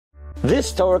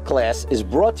This Torah class is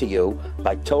brought to you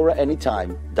by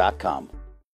TorahAnytime.com.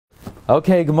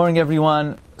 Okay, good morning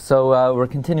everyone. So we're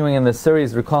continuing in this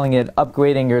series. We're calling it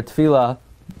Upgrading Your Tefilla,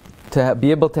 to be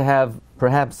able to have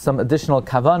perhaps some additional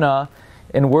kavanah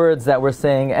in words that we're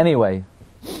saying anyway.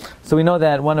 So we know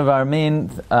that one of our main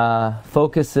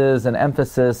focuses and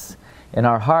emphasis in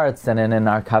our hearts and in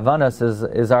our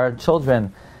kavanas is our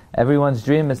children. Everyone's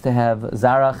dream is to have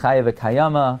Zara Chaya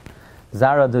V'Kayama,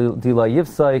 Zara Dila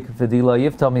Yivsoik, V'Dila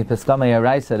Yivtov Mi Piskama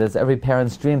Yaraisa. It is every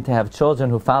parent's dream to have children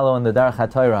who follow in the Derech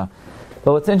HaTorah.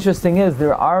 But what's interesting is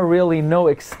there are really no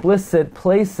explicit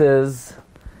places,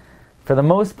 for the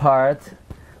most part,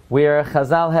 where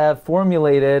Chazal have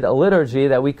formulated a liturgy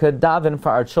that we could daven for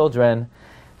our children.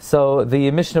 So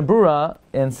the Mishnah Brura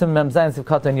in Sim Mem Zayin Siv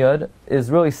Katan Yud is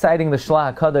really citing the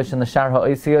Shlah HaKadosh in the Shar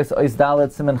HaOisiyos Ois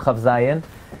Dalet Siman Chav Zayin,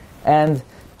 and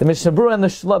the Mishnah Brura and the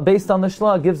Shlah, based on the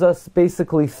Shlah, gives us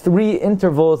basically three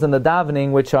intervals in the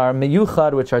davening, which are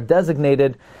meyuchad, which are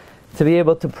designated to be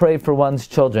able to pray for one's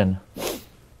children.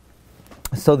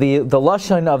 So the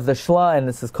lashon of the Shlah, and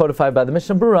this is codified by the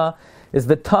Mishnah Brura, is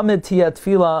the tamid tiyat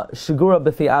tefila shigura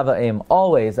b'fi ava'im.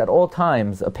 Always, at all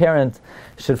times, a parent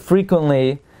should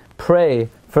frequently pray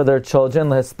for their children,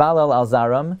 lehispalel al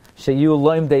zaram, sheyu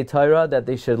loim de Torah, that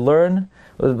they should learn,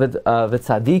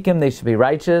 v'tzadikim, they should be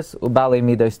righteous, ubale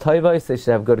midos toivos, they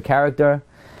should have good character,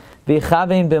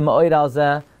 v'chavin b'ma'oid al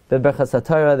zeh, b'berchas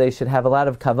haTorah, they should have a lot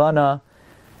of kavanah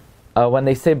when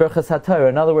they say berchas haTorah.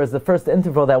 In other words, the first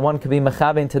interval that one could be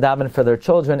mechavein to daven for their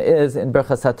children is in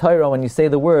berchas haTorah, when you say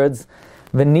the words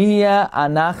v'niyah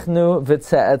anachnu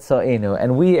v'tze'etzo'enu,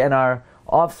 and we and our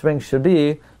offspring should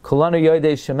be kulanu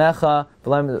yoidei shemecha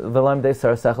v'lam dei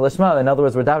sarasecha l'shma. In other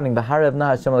words, we're davening b'harev na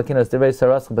Hashem l'kinos devei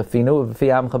sarasecha b'finu v'fi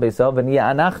amcha beisov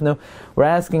v'niyah anachnu. We're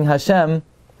asking Hashem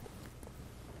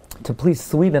to please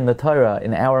sweeten the Torah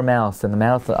in our mouths, in the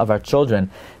mouth of our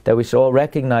children, that we should all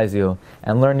recognize you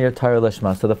and learn your Torah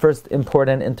Lishma. So the first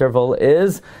important interval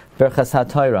is Berchas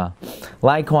HaTorah.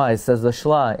 Likewise, says the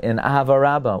Shlah in Ahava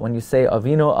Rabbah, when you say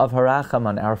Avinu Av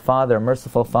Harachaman, our Father,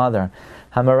 merciful Father,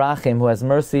 Hamarachim, who has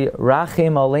mercy,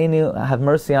 Rachim Aleinu, have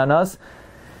mercy on us,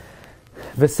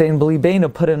 V'sein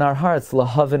B'libeinu, put in our hearts,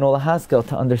 Lahavin Ulahaskel,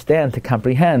 to understand, to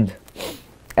comprehend.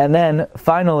 And then,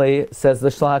 finally, says the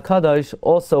Shlah HaKadosh,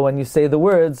 also when you say the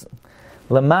words,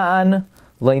 Lema'an,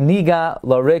 Leiniga,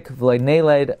 Larik,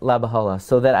 V'leineled, Labahala,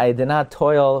 so that I did not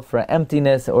toil for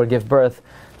emptiness or give birth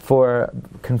for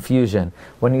confusion.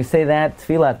 When you say that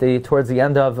tefillah towards the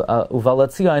end of Uvalat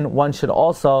Tzion, one should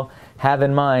also have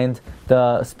in mind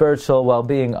the spiritual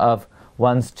well-being of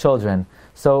one's children.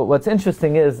 So what's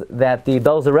interesting is that the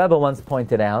Belzer Rebbe once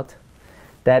pointed out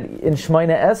that in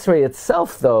Shemona Esrei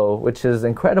itself, though, which is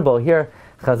incredible, here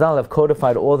Chazal have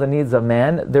codified all the needs of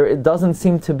man, it doesn't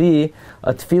seem to be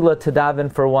a tefillah to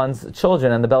daven for one's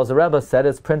children. And the Belzer Rebbe said,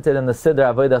 it's printed in the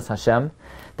Siddur Avodas Hashem,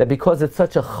 that because it's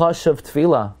such a chash of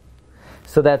tefillah,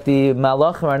 so that the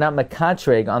malachim are not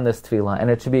mekatreg on this tefillah, and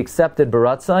it should be accepted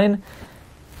b'ratzain,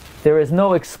 there is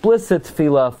no explicit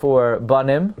tefillah for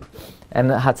banim, and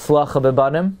hatzlacha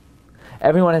bebanim.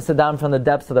 Everyone has to daven from the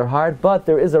depths of their heart, but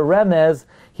there is a remez.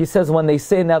 He says when they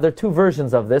say, now there are two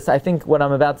versions of this. I think what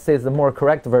I'm about to say is the more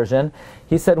correct version.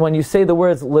 He said when you say the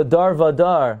words ledar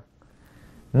vadar,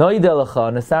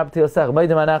 noidelecha, nesabti osech,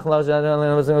 maidim anach,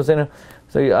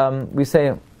 so we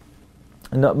say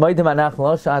maidim anach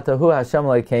lo shatahu Hashem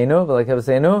leikeinu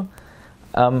v'leikevseinu.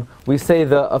 We say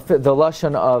the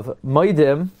lashon of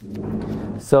maidim.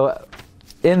 So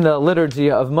in the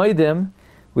liturgy of maidim,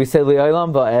 we say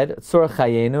li'olam va'ed, tzor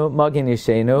chayenu, magin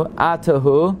yishenu,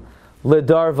 atahu,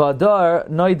 lidar vadar,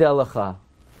 noidelecha.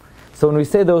 So when we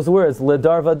say those words,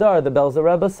 lidar vadar, the Belzer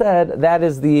Rebbe said, that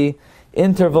is the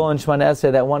interval in Shemona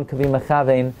Esrei that one could be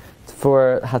mechavein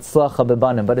for hatzlacha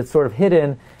bebanim, but it's sort of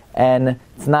hidden and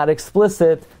it's not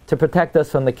explicit to protect us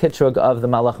from the kitrug of the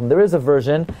malachim. There is a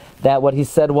version that what he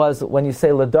said was, when you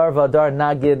say lidar vadar,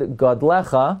 nagid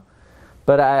godlecha,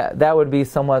 but that would be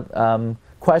somewhat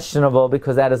questionable,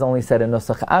 because that is only said in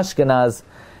Nusach Ashkenaz,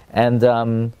 and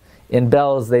in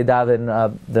Belz they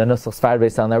daven the Nusach Sfard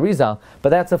based on the Arizal. But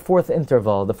that's a fourth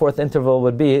interval. The fourth interval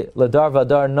would be Ladar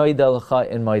Vadar Noidelecha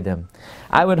in Moedim.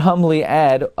 I would humbly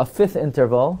add a fifth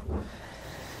interval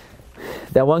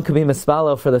that one could be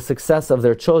mispalo for the success of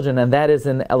their children, and that is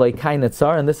in Elokai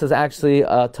Nitzar, and this is actually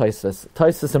Tosfos.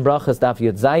 Tosfos in Brachas Daf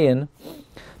Yud Zayin.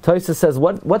 Tosfos says,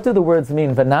 what do the words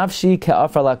mean? V'nafshi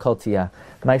ke'afar la koltiya.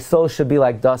 my soul should be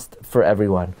like dust for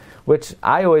everyone. Which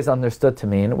I always understood to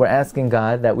mean we're asking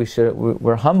God that we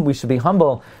should be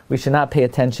humble, we should not pay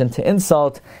attention to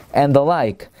insult and the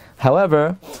like.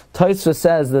 However, Tosfos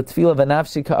says the Tefilla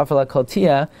v'nafshi ka'afar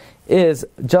lakoltia is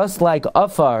just like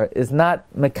afar is not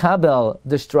mekabel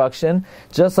destruction,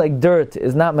 just like dirt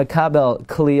is not mekabel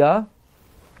kliya,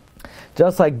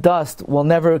 just like dust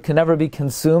can never be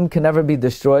consumed, can never be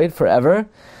destroyed forever,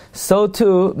 so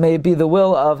too may it be the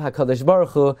will of HaKadosh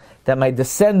Baruch Hu that my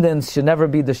descendants should never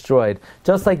be destroyed.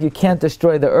 Just like you can't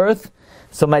destroy the earth,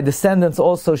 so my descendants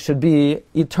also should be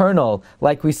eternal.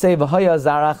 Like we say, V'haya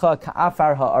zaracha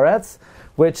ka'afar ha'aretz,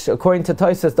 which according to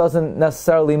Tosfos doesn't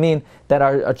necessarily mean that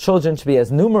our children should be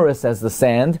as numerous as the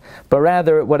sand, but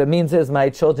rather what it means is my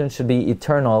children should be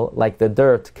eternal, like the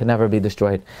dirt can never be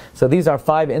destroyed. So these are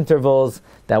 5 intervals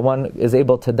that one is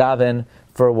able to daven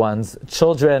for one's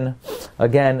children.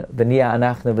 Again, V'niya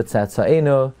anachnu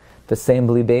b'tzatza'enu, v'seim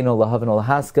b'libeinu lahavnu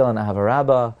l'haskel and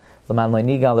ahavarabba, l'man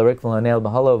lo'nigal l'rikvul l'neil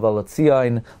b'halo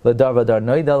v'latzion, l'dar v'dar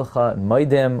noidelcha and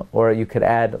moidim, or you could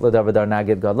add l'dar v'dar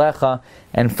nagid gadlecha.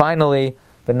 And finally,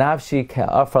 v'nafshi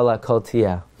ke'afar lakol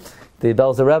tiyah. The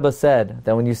Belzer Rebbe said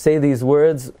that when you say these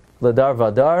words, l'dar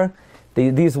v'dar,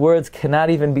 these words cannot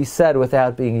even be said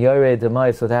without being yorei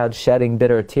demais, without shedding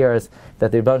bitter tears,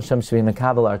 that the Rebbe Shem should be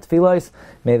mekabel our tefillos.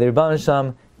 May the Rebbe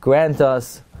Shem grant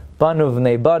us banu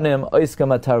v'nei banim,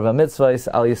 oiskam atar v'mitzvahs,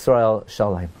 al Yisrael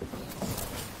shalom.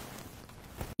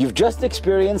 You've just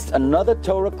experienced another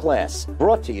Torah class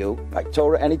brought to you by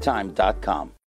TorahAnytime.com.